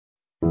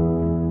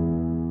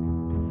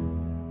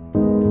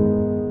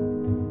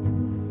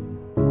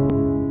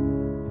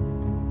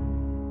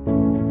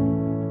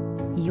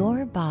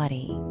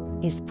body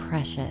is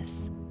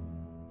precious.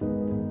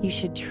 You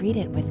should treat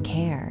it with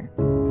care.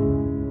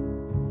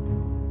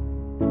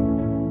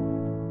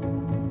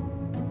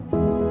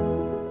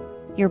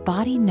 Your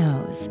body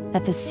knows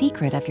that the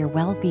secret of your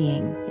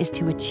well-being is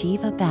to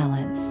achieve a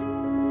balance.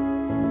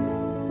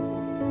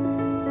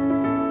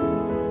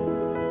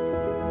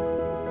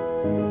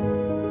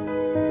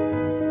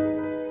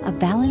 A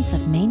balance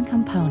of main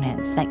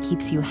components that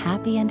keeps you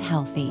happy and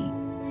healthy.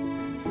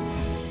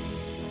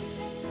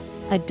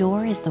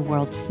 Adore is the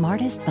world's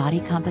smartest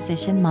body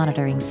composition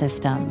monitoring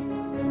system.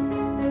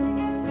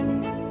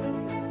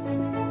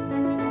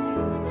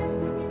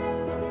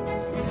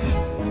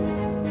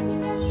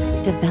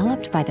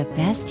 Developed by the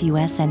best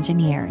US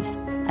engineers,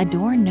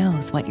 Adore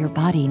knows what your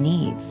body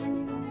needs.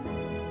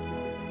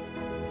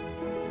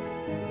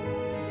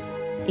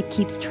 It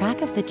keeps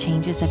track of the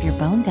changes of your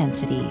bone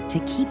density to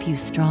keep you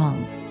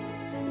strong.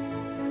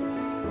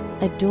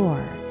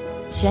 Adore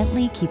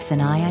gently keeps an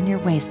eye on your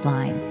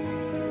waistline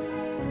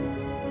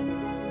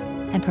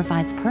and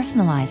provides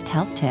personalized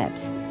health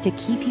tips to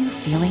keep you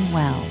feeling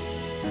well.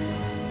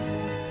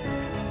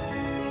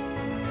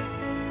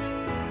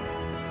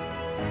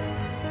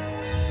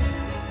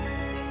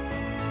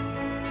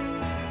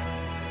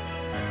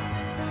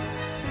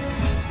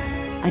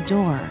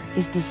 Adore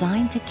is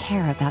designed to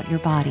care about your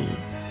body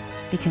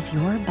because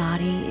your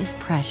body is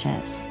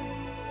precious.